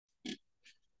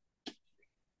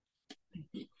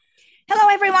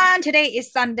everyone. Today is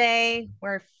Sunday.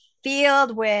 We're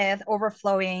filled with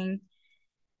overflowing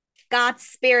God's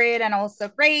spirit and also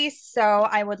grace. So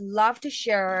I would love to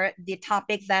share the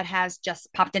topic that has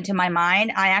just popped into my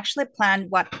mind. I actually planned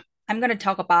what I'm going to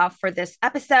talk about for this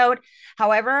episode.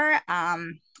 However, I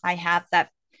have that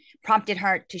prompted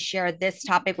heart to share this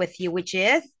topic with you, which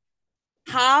is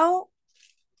how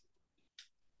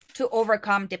to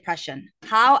overcome depression,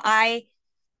 how I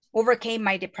overcame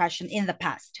my depression in the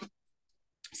past.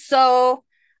 So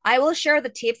I will share the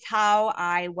tips how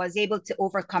I was able to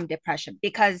overcome depression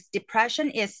because depression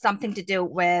is something to do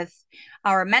with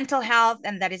our mental health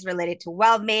and that is related to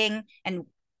well-being and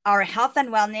our health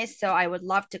and wellness. So I would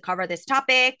love to cover this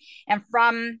topic and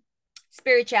from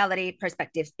spirituality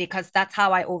perspectives because that's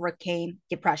how I overcame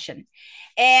depression.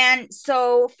 And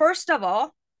so first of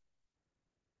all,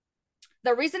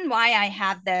 the reason why I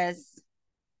had this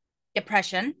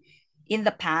depression in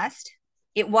the past,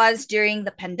 it was during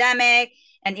the pandemic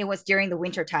and it was during the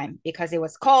winter time because it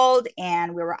was cold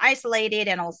and we were isolated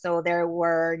and also there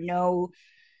were no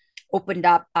opened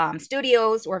up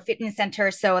studios or fitness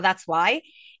centers. So that's why.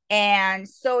 And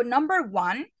so number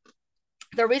one,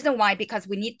 the reason why, because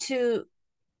we need to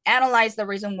analyze the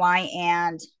reason why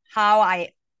and how I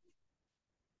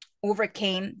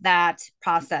overcame that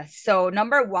process. So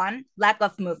number one, lack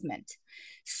of movement.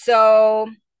 So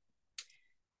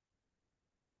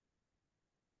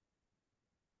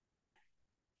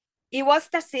it was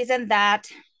the season that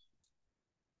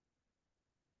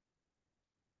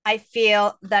I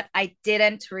feel that I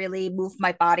didn't really move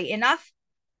my body enough.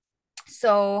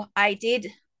 So I did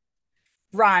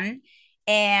run,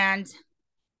 and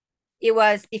it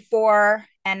was before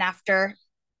and after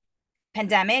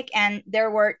pandemic. And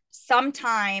there were some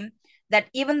time that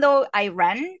even though I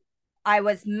ran, I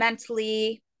was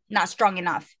mentally not strong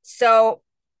enough. So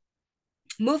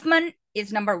movement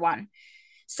is number one.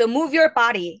 So move your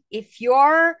body. If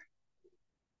you're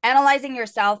analyzing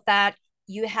yourself that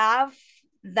you have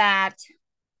that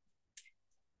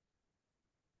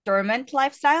dormant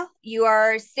lifestyle. You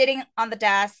are sitting on the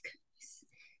desk,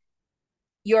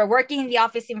 you're working in the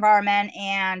office environment,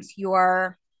 and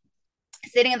you're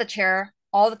sitting in the chair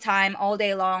all the time, all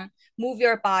day long. Move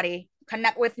your body,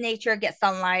 connect with nature, get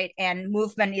sunlight, and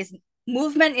movement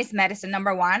is medicine,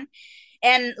 number one.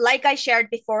 And like I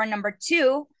shared before, number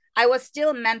two, I was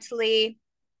still mentally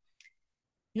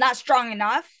not strong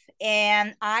enough,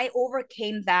 and I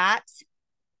overcame that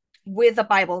with the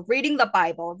Bible, reading the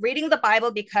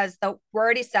Bible because the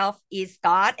word itself is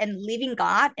God and living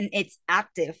God and it's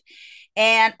active.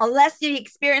 And unless you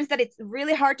experience that, it's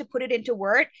really hard to put it into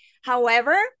word.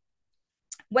 However,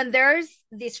 when there's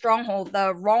the stronghold,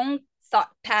 the wrong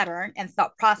thought pattern and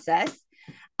thought process,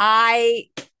 I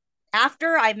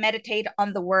after I meditate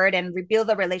on the word and rebuild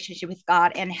the relationship with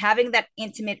God and having that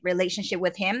intimate relationship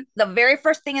with him, the very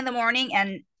first thing in the morning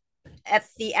and at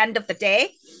the end of the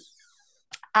day,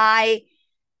 I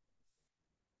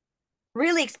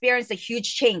really experienced a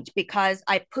huge change because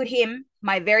I put him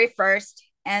my very first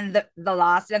and the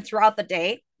last, and throughout the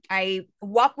day, I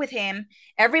walk with him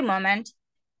every moment.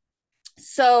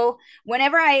 So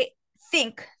whenever I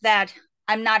think that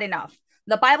I'm not enough,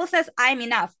 the Bible says I'm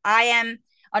enough. I am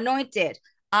anointed.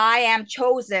 I am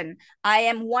chosen. I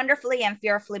am wonderfully and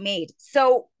fearfully made.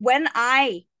 So when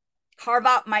I carve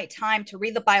out my time to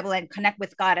read the Bible and connect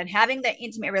with God and having that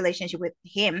intimate relationship with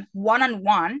him one on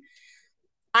one,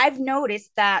 I've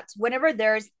noticed that whenever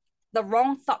there's the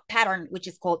wrong thought pattern, which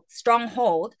is called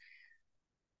stronghold,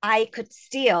 I could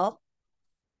still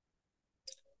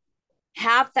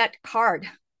have that card.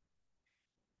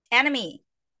 Enemy,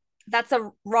 that's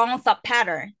a wrong thought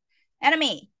pattern.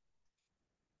 Enemy,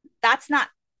 that's not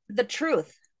the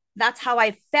truth. That's how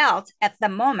I felt at the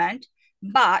moment.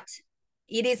 But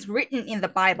it is written in the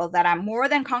Bible that I'm more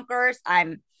than conquerors,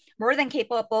 I'm more than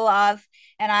capable of,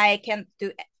 and I can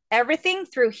do everything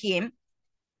through him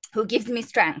who gives me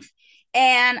strength.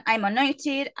 And I'm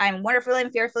anointed, I'm wonderfully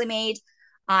and fearfully made,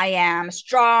 I am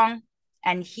strong,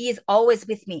 and he is always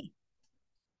with me.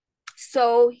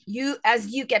 So you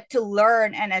as you get to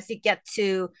learn and as you get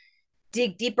to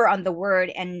dig deeper on the word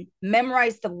and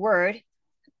memorize the word,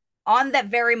 on that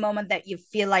very moment that you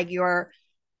feel like you're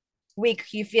weak,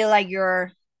 you feel like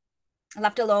you're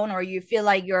left alone, or you feel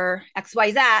like you're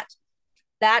XYZ,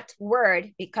 that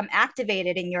word become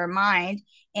activated in your mind.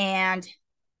 And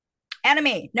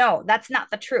enemy, no, that's not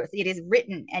the truth. It is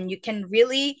written, and you can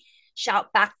really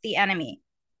shout back the enemy.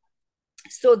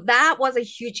 So that was a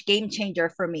huge game changer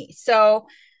for me. So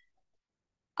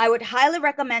I would highly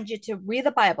recommend you to read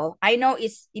the Bible. I know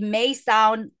it may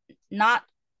sound not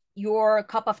your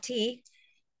cup of tea.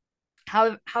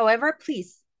 However,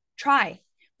 please try.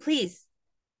 Please,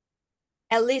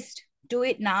 at least do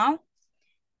it now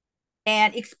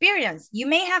and experience. You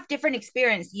may have different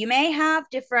experience. You may have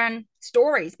different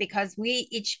stories because we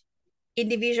each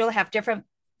individual have different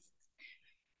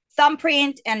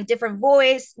thumbprint and different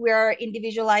voice. We're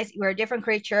individualized. We're a different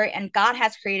creature, and God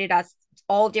has created us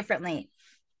all differently.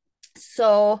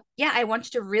 So yeah, I want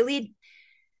you to really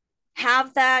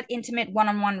have that intimate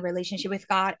one-on-one relationship with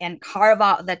God and carve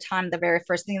out the time, the very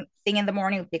first thing in the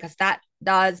morning, because that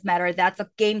does matter. That's a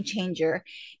game changer.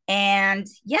 And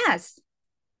yes,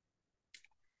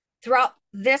 throughout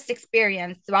this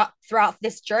experience, throughout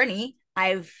this journey,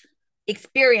 I've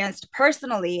experienced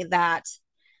personally that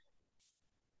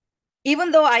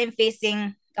even though I'm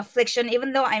facing affliction,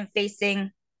 even though I'm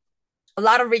facing a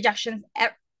lot of rejections,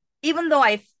 even though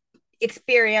I've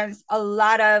experienced a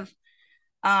lot of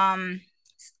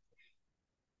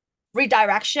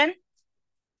redirection,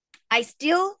 I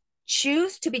still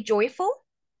choose to be joyful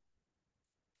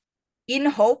in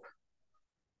hope.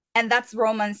 And that's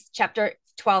Romans chapter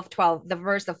 12, the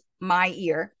verse of my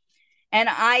year. And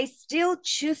I still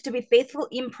choose to be faithful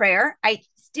in prayer. I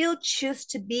still choose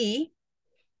to be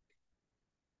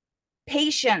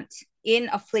patient in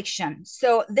affliction.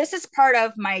 So this is part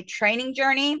of my training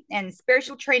journey and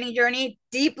spiritual training journey,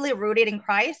 deeply rooted in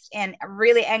Christ and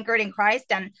really anchored in Christ.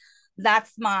 And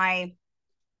that's my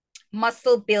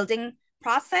muscle building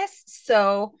process.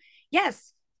 So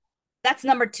yes, that's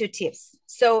number 2 tips.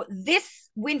 So this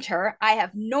winter, I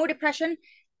have no depression.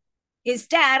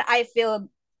 Instead, I feel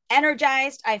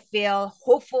energized. I feel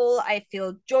hopeful. I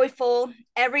feel joyful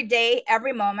every day,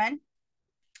 every moment.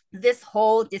 This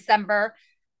whole December,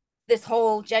 this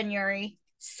whole January.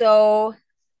 So,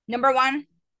 number 1,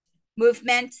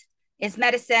 movement is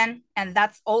medicine, and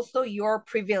that's also your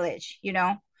privilege, you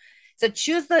know? So,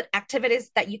 choose the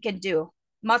activities that you can do: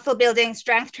 muscle building,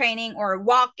 strength training, or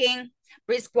walking,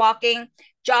 brisk walking,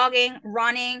 jogging,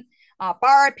 running,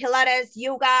 bar, Pilates,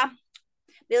 yoga,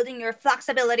 building your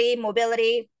flexibility,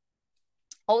 mobility,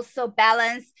 also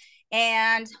balance,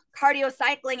 and cardio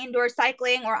cycling, indoor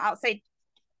cycling, or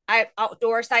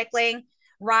outdoor cycling,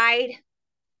 ride.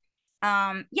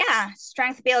 Yeah,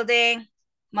 strength building,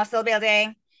 muscle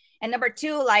building. And number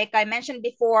 2, like I mentioned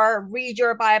before, read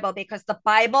your Bible, because the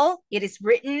Bible, it is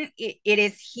written, it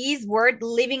is his word,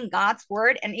 living God's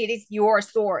word, and it is your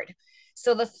sword.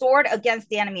 So the sword against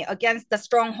the enemy, against the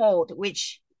stronghold,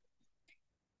 which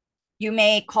you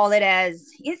may call it as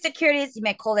insecurities, you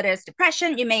may call it as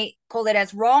depression, you may call it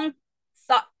as wrong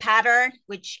thought pattern,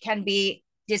 which can be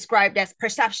described as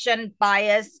perception,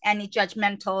 bias, any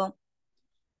judgmental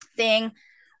thing,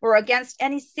 or against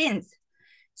any sins.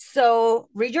 So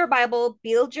read your Bible,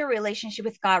 build your relationship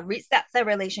with God, reset the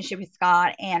relationship with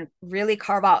God, and really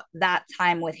carve out that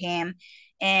time with him.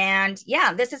 And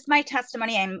yeah, this is my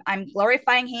testimony. I'm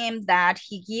glorifying him that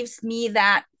he gives me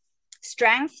that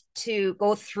strength to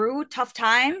go through tough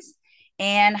times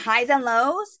and highs and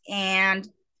lows, and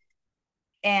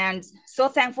so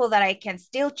thankful that I can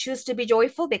still choose to be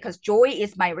joyful, because joy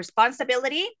is my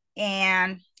responsibility.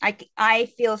 And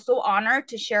I feel so honored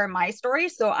to share my story.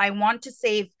 So I want to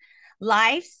save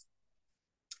lives.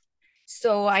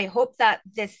 So I hope that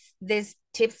this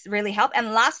tips really help.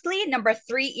 And lastly, number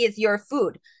 3 is your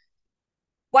food.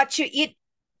 What you eat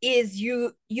is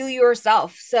you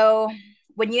yourself. So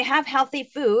when you have healthy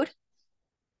food,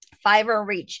 fiber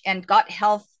rich and gut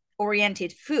health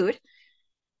oriented food,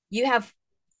 you have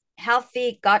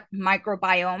healthy gut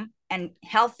microbiome, and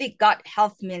healthy gut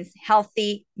health means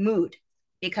healthy mood,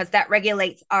 because that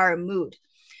regulates our mood.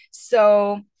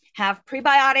 So have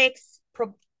prebiotics,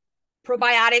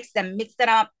 probiotics, and mix it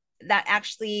up. That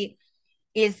actually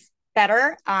is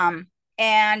better.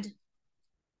 And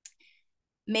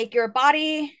make your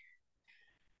body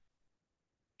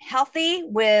healthy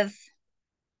with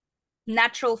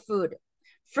natural food,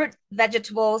 fruit,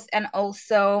 vegetables, and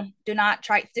also do not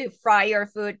try to fry your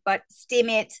food, but steam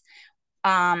it.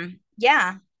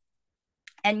 Yeah,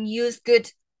 and use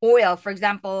good oil, for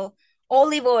example,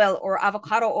 olive oil or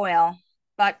avocado oil,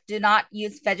 but do not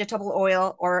use vegetable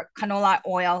oil or canola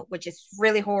oil, which is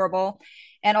really horrible.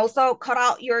 And also cut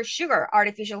out your sugar,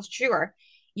 artificial sugar.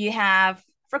 You have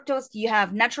fructose, you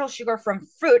have natural sugar from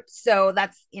fruit, so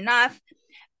that's enough.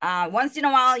 Once in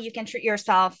a while, you can treat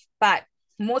yourself, but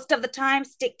most of the time,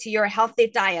 stick to your healthy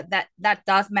diet. That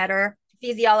does matter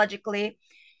physiologically.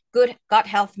 Good gut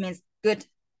health means good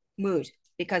mood,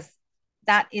 because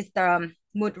that is the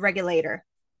mood regulator.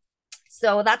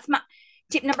 So that's my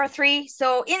tip number 3.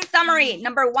 So in summary,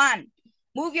 number 1,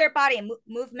 move your body.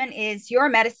 Movement is your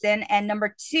medicine. And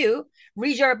number 2,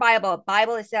 read your Bible.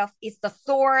 Bible itself is the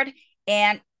sword,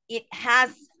 and it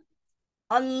has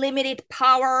unlimited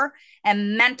power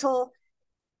and mental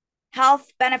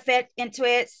health benefit into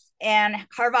it, and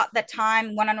carve out the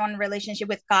time, one-on-one relationship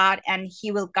with God, and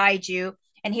he will guide you,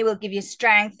 and he will give you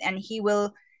strength, and he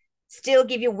will still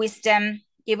give you wisdom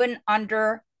even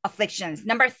under afflictions.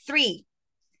 Number 3,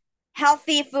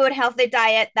 healthy food, healthy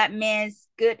diet. That means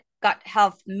good gut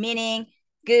health, meaning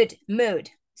good mood.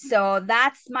 So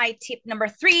that's my tip number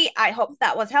 3. I hope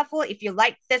that was helpful. If you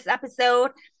liked this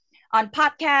episode on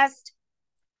podcast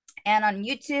and on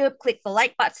YouTube, click the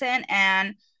like button,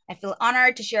 and I feel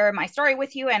honored to share my story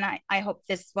with you, and I hope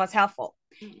this was helpful.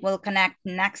 We'll connect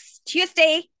next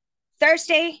Tuesday,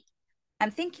 Thursday.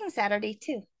 I'm thinking Saturday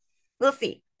too. We'll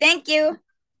see. Thank you.